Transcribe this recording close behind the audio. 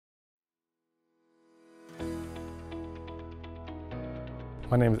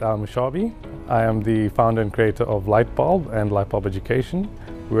My name is Al Mushabi. I am the founder and creator of Lightbulb and Lightbulb Education.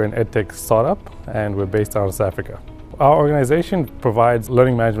 We're an EdTech startup and we're based out of South Africa. Our organization provides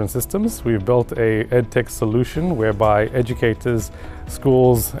learning management systems. We've built a EdTech solution whereby educators,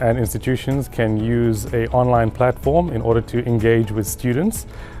 schools and institutions can use an online platform in order to engage with students,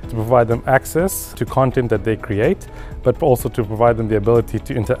 to provide them access to content that they create, but also to provide them the ability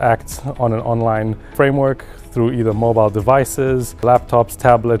to interact on an online framework through either mobile devices, laptops,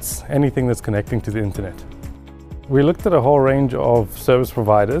 tablets, anything that's connecting to the internet. We looked at a whole range of service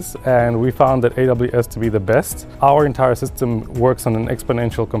providers and we found that AWS to be the best. Our entire system works on an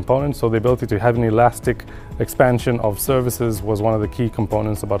exponential component, so the ability to have an elastic expansion of services was one of the key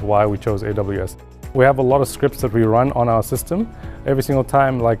components about why we chose AWS. We have a lot of scripts that we run on our system. Every single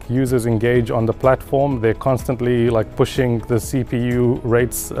time users engage on the platform, they're constantly pushing the CPU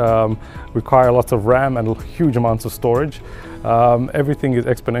rates, require lots of RAM and huge amounts of storage. Everything is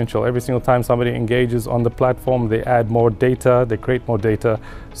exponential. Every single time somebody engages on the platform, they add more data, they create more data.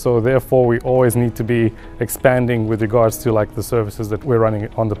 So therefore, we always need to be expanding with regards to the services that we're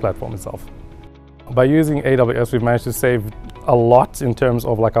running on the platform itself. By using AWS, we've managed to save a lot in terms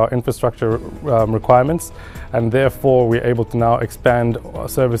of our infrastructure requirements, and therefore we're able to now expand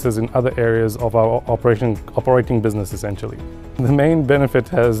services in other areas of our operating business essentially. The main benefit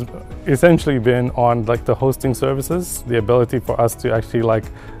has essentially been on the hosting services, the ability for us to actually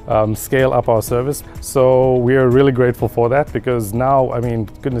scale up our service. So we are really grateful for that, because now,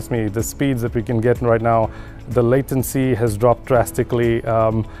 goodness me, the speeds that we can get right now, the latency has dropped drastically.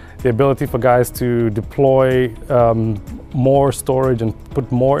 The ability for guys to deploy more storage and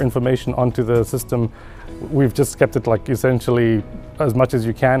put more information onto the system, we've just kept it essentially as much as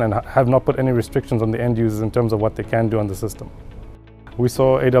you can and have not put any restrictions on the end users in terms of what they can do on the system. We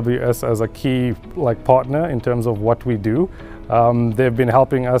saw AWS as a key partner in terms of what we do. They've been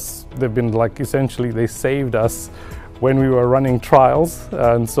helping us. They've been essentially they saved us when we were running trials,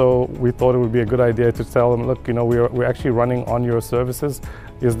 and so we thought it would be a good idea to tell them, look, we're actually running on your services.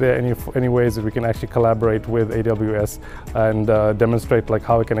 Is there any ways that we can actually collaborate with AWS and demonstrate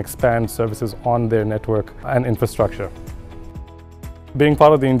how we can expand services on their network and infrastructure? Being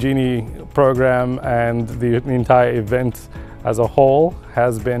part of the Ingenie program and the entire event as a whole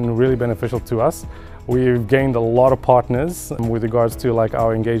has been really beneficial to us. We've gained a lot of partners with regards to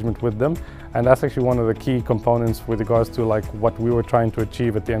our engagement with them, and that's actually one of the key components with regards to what we were trying to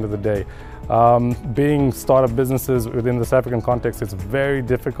achieve at the end of the day. Being startup businesses within the South African context, it's very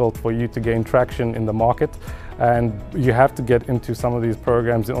difficult for you to gain traction in the market, and you have to get into some of these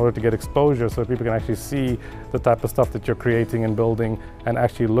programs in order to get exposure so that people can actually see the type of stuff that you're creating and building and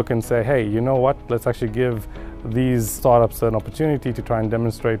actually look and say, hey, you know what, let's actually give these startups an opportunity to try and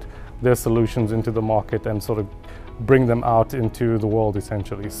demonstrate their solutions into the market and sort of bring them out into the world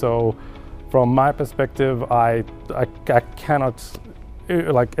essentially. So from my perspective, I cannot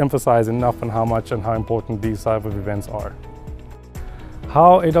emphasize enough on how much and how important these type of events are.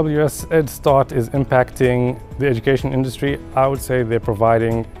 How AWS EdStart is impacting the education industry, I would say they're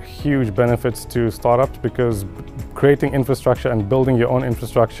providing huge benefits to startups, because creating infrastructure and building your own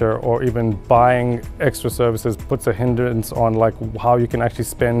infrastructure or even buying extra services puts a hindrance on how you can actually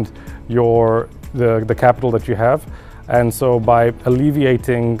spend the capital that you have. And so by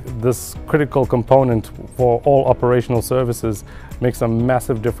alleviating this critical component for all operational services makes a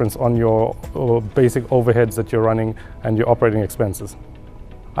massive difference on your basic overheads that you're running and your operating expenses.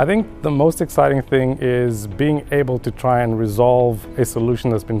 I think the most exciting thing is being able to try and resolve a solution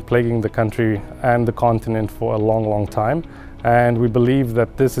that's been plaguing the country and the continent for a long, long time. And we believe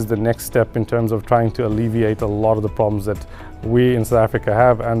that this is the next step in terms of trying to alleviate a lot of the problems that we in South Africa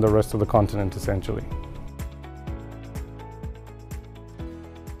have and the rest of the continent essentially.